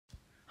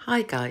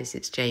Hi guys,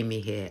 it's Jamie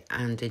here,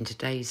 and in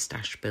today's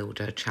Stash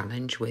Builder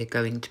challenge we're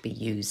going to be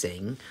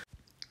using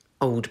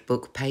old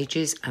book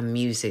pages and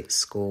music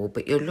score,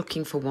 but you're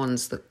looking for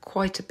ones that are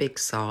quite a big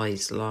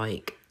size,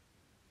 like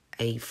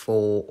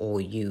A4 or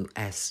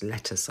US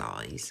letter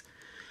size.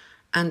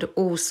 And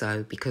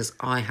also because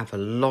I have a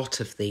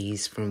lot of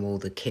these from all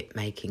the kit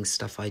making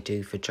stuff I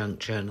do for Junk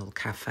Journal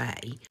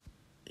Cafe,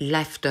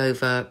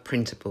 leftover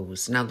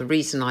printables. Now, the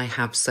reason I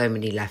have so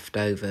many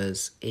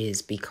leftovers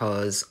is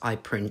because I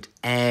print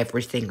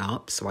everything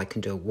up so I can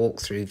do a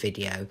walkthrough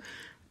video.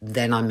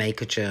 Then I make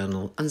a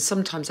journal, and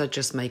sometimes I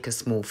just make a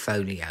small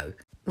folio,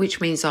 which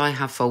means I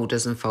have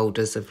folders and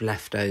folders of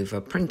leftover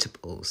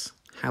printables.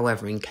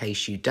 However, in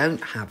case you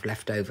don't have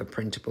leftover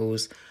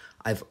printables,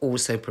 I've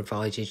also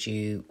provided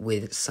you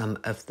with some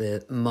of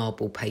the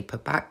marble paper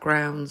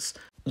backgrounds.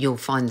 You'll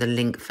find the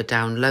link for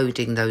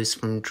downloading those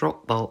from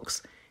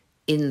Dropbox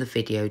in the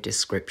video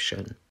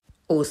description.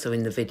 Also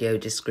in the video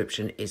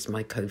description is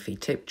my Ko-fi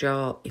tip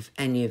jar. If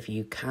any of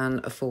you can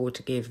afford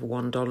to give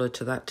 $1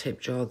 to that tip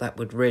jar, that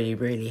would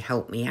really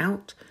help me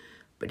out.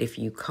 But if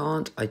you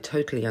can't, I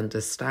totally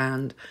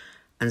understand,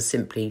 and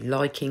simply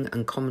liking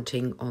and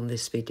commenting on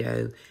this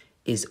video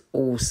is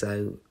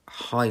also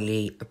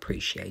highly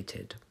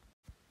appreciated.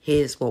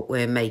 Here's what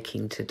we're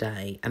making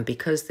today, and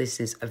because this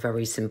is a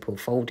very simple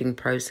folding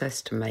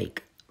process to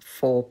make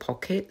 4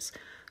 pockets,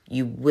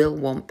 you will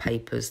want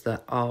papers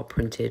that are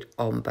printed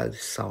on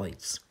both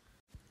sides.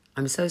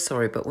 I'm so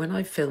sorry, but when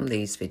I film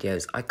these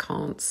videos, I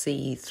can't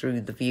see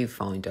through the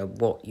viewfinder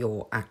what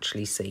you're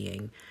actually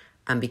seeing.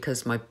 And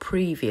because my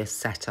previous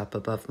setup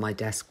above my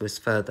desk was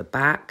further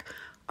back,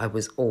 I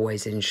was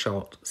always in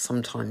shot.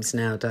 Sometimes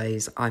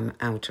nowadays I'm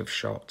out of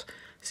shot.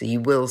 So you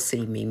will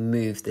see me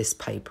move this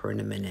paper in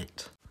a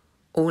minute.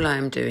 All I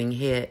am doing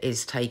here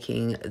is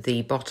taking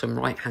the bottom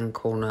right-hand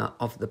corner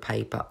of the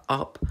paper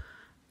up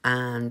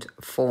and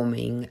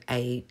forming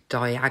a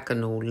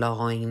diagonal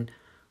line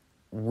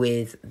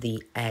with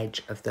the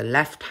edge of the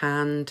left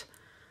hand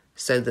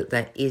so that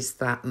there is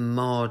that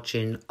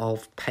margin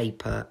of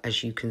paper,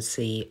 as you can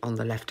see on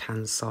the left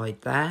hand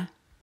side there.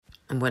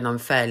 And when I'm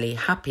fairly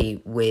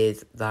happy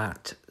with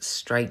that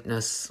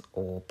straightness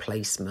or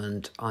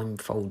placement, I'm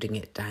folding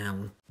it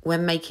down.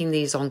 When making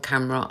these on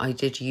camera, I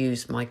did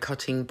use my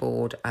cutting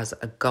board as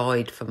a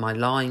guide for my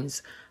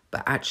lines,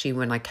 but actually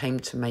when I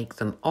came to make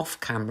them off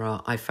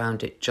camera, I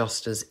found it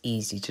just as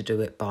easy to do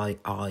it by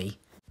eye.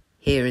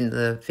 Here in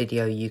the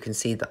video, you can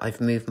see that I've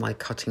moved my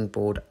cutting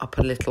board up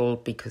a little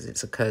because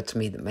it's occurred to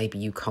me that maybe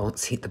you can't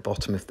see the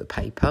bottom of the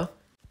paper.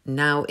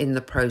 Now in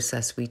the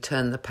process, we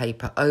turn the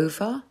paper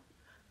over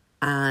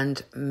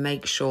and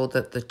make sure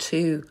that the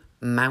 2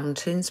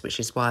 mountains,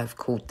 which is why I've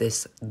called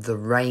this the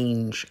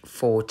range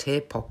 4-tier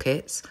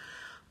pockets,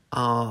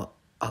 are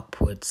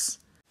upwards.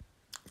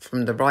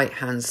 From the right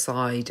hand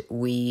side,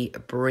 we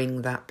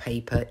bring that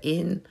paper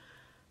in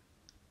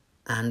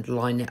and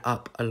line it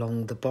up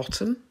along the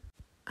bottom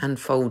and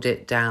fold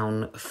it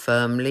down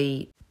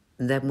firmly.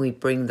 Then we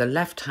bring the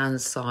left hand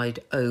side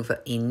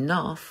over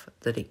enough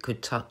that it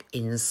could tuck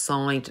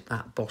inside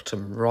that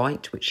bottom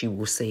right, which you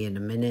will see in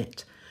a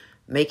minute,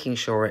 making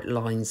sure it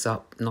lines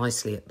up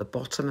nicely at the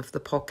bottom of the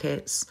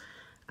pockets,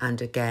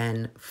 and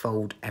again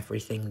fold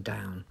everything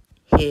down.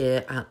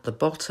 Here at the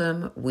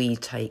bottom, we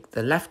take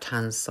the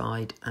left-hand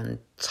side and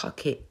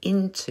tuck it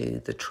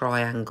into the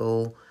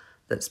triangle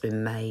that's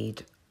been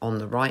made on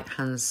the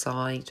right-hand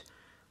side,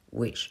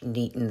 which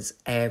neatens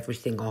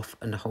everything off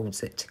and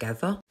holds it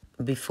together.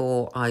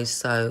 Before I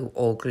sew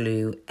or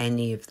glue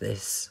any of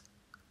this,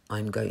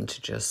 I'm going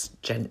to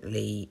just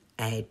gently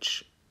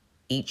edge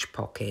each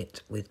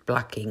pocket with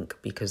black ink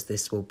because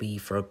this will be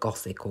for a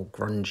gothic or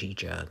grungy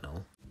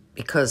journal.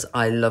 Because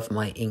I love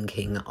my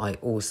inking, I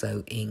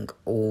also ink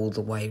all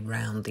the way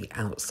round the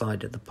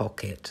outside of the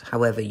pocket.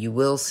 However, you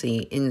will see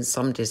in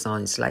some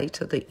designs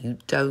later that you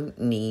don't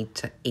need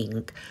to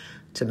ink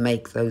to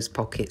make those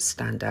pockets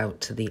stand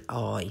out to the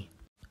eye.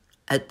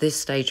 At this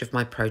stage of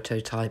my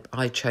prototype,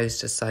 I chose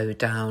to sew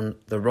down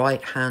the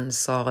right-hand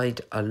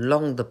side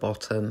along the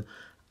bottom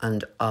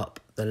and up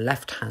the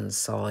left-hand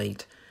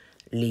side,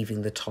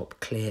 leaving the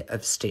top clear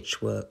of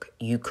stitch work.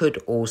 You could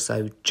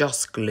also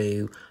just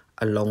glue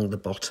along the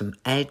bottom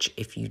edge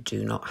if you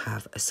do not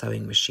have a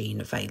sewing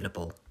machine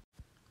available.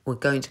 We're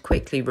going to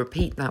quickly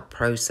repeat that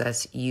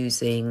process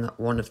using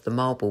one of the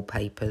marble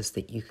papers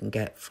that you can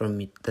get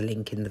from the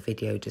link in the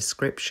video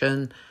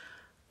description,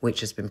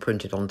 which has been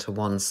printed onto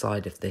one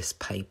side of this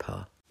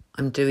paper.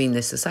 I'm doing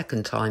this a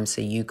second time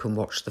so you can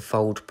watch the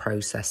fold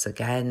process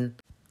again.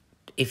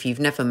 If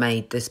you've never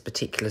made this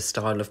particular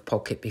style of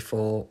pocket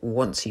before,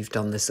 once you've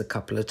done this a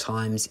couple of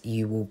times,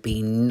 you will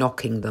be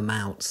knocking them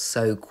out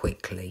so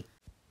quickly.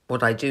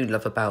 What I do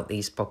love about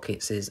these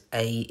pockets is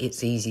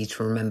it's easy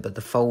to remember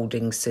the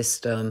folding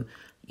system.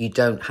 You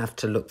don't have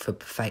to look for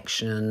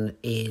perfection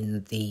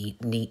in the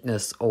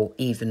neatness or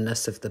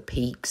evenness of the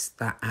peaks.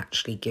 That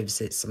actually gives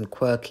it some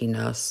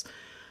quirkiness.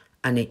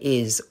 And it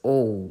is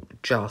all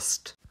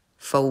just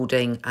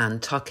folding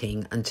and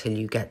tucking until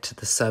you get to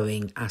the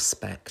sewing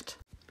aspect.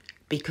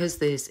 Because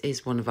this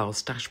is one of our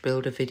Stash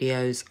Builder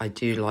videos, I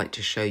do like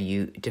to show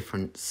you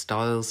different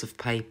styles of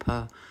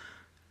paper,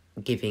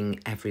 giving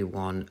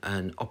everyone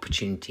an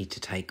opportunity to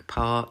take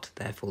part.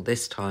 Therefore,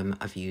 this time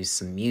I've used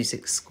some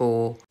music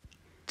score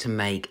to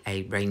make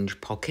a range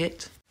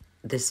pocket.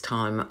 This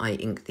time I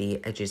ink the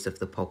edges of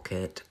the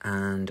pocket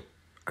and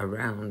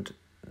around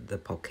the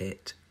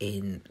pocket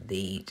in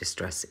the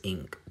Distress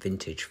Ink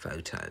Vintage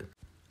Photo.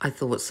 I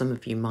thought some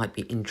of you might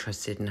be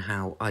interested in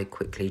how I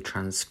quickly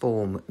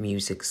transform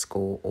music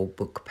score or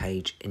book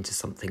page into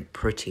something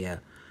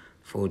prettier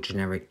for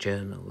generic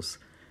journals,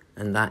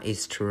 and that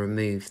is to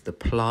remove the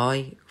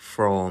ply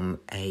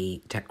from a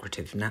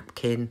decorative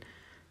napkin.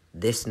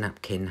 This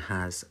napkin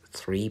has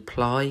 3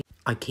 ply.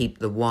 I keep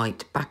the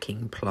white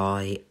backing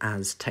ply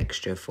as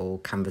texture for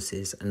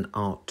canvases and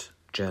art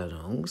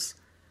journals.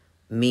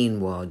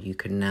 Meanwhile, you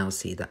can now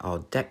see that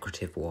our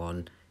decorative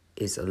one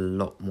is a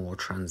lot more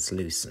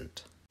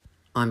translucent.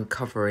 I'm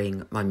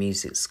covering my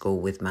music score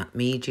with matte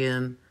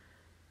medium.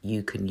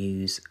 You can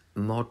use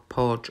Mod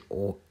Podge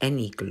or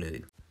any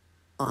glue.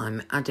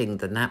 I'm adding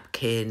the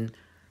napkin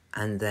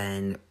and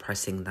then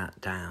pressing that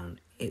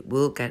down. It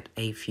will get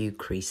a few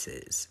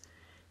creases.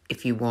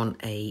 If you want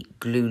a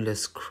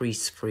glueless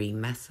crease-free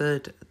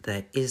method,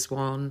 there is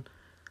one,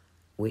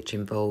 which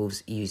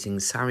involves using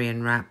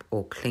saran wrap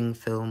or cling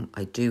film.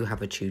 I do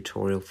have a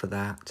tutorial for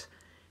that.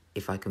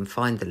 If I can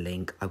find the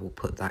link, I will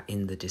put that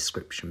in the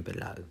description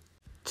below.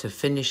 To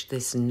finish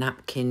this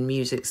napkin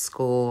music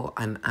score,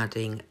 I'm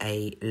adding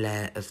a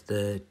layer of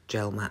the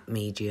gel matte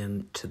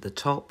medium to the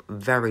top,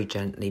 very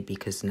gently,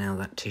 because now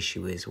that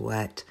tissue is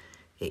wet,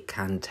 it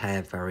can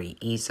tear very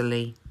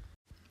easily.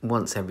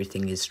 Once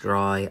everything is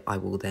dry, I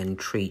will then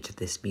treat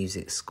this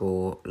music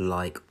score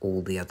like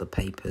all the other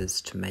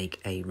papers to make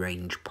a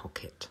range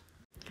pocket.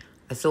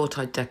 I thought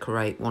I'd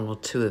decorate 1 or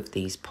 2 of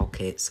these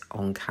pockets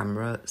on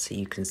camera so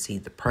you can see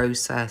the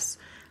process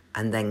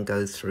and then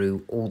go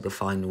through all the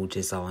final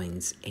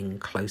designs in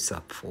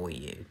close-up for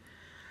you.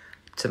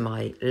 To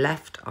my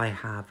left, I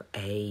have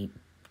a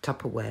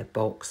Tupperware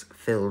box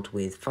filled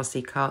with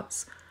fussy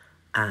cuts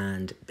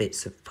and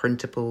bits of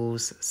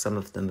printables. Some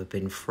of them have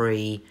been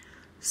free,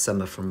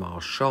 some are from our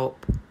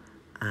shop,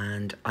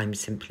 and I'm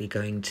simply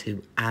going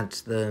to add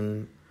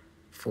them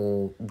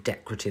for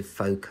decorative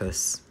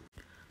focus.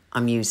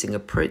 I'm using a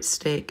Pritt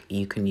stick.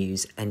 You can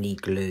use any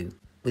glue.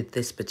 With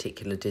this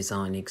particular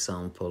design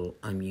example,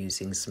 I'm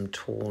using some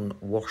torn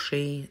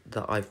washi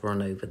that I've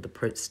run over the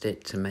Pritt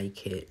stick to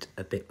make it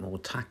a bit more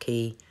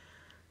tacky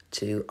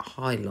to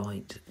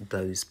highlight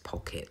those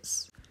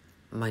pockets.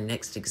 My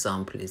next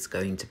example is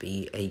going to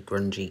be a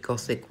grungy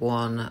gothic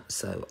one,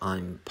 so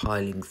I'm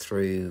piling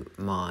through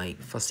my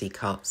fussy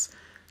cuts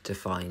to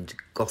find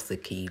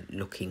gothic-y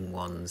looking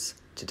ones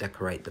to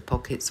decorate the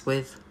pockets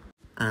with,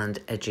 and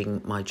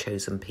edging my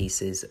chosen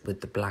pieces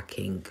with the black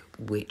ink,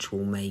 which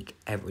will make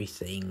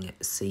everything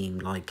seem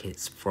like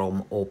it's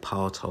from or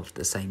part of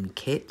the same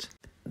kit.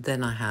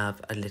 Then I have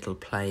a little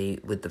play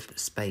with the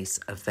space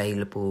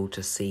available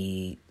to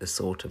see the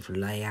sort of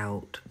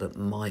layout that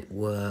might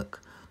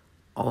work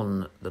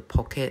on the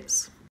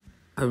pockets.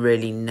 I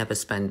really never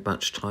spend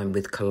much time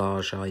with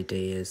collage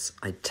ideas.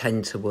 I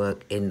tend to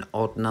work in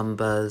odd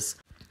numbers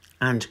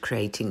and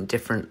creating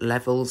different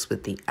levels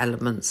with the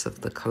elements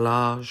of the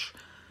collage.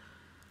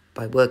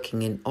 By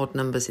working in odd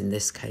numbers, in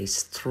this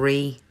case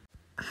 3,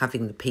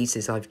 having the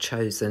pieces I've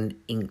chosen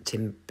inked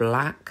in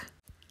black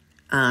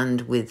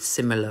and with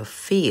similar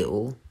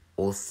feel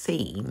or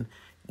theme,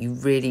 you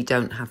really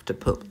don't have to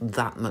put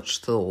that much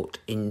thought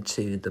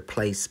into the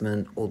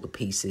placement or the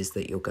pieces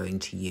that you're going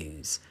to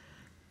use,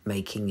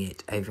 making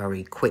it a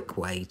very quick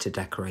way to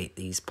decorate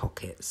these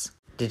pockets.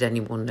 Did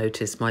anyone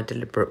notice my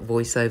deliberate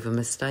voiceover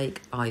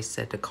mistake? I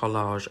said a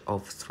collage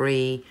of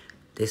 3.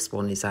 This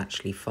one is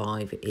actually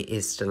 5. It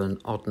is still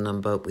an odd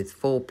number with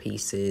 4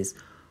 pieces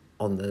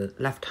on the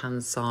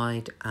left-hand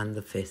side and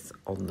the 5th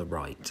on the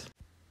right.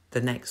 The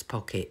next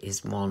pocket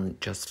is one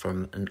just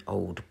from an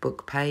old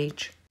book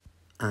page,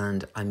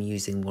 and I'm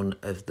using one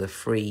of the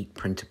free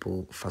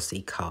printable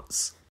fussy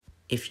cuts.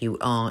 If you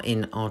are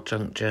in our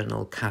Junk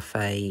Journal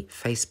Cafe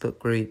Facebook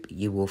group,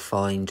 you will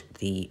find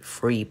the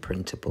free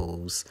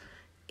printables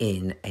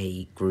in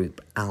a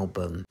group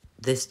album.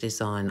 This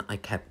design I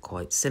kept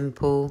quite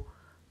simple,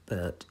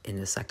 but in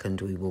a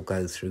second we will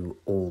go through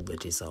all the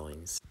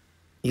designs.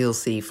 You'll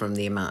see from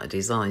the amount of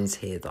designs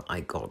here that I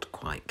got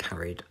quite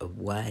carried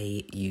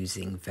away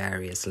using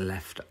various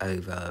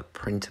leftover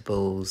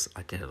printables.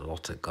 I did a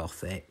lot of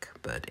Gothic,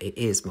 but it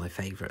is my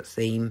favourite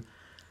theme.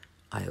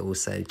 I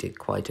also did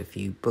quite a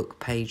few book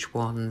page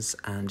ones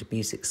and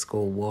music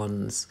score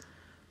ones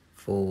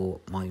for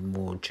my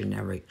more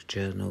generic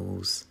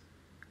journals.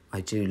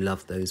 I do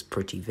love those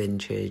pretty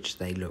vintage,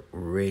 they look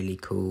really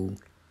cool.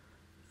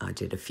 I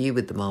did a few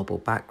with the marble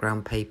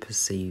background papers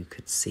so you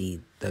could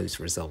see those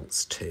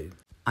results too.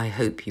 I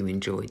hope you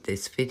enjoyed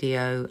this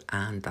video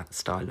and that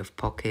style of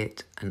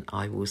pocket, and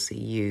I will see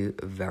you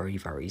very,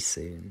 very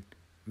soon.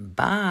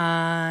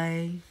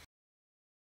 Bye!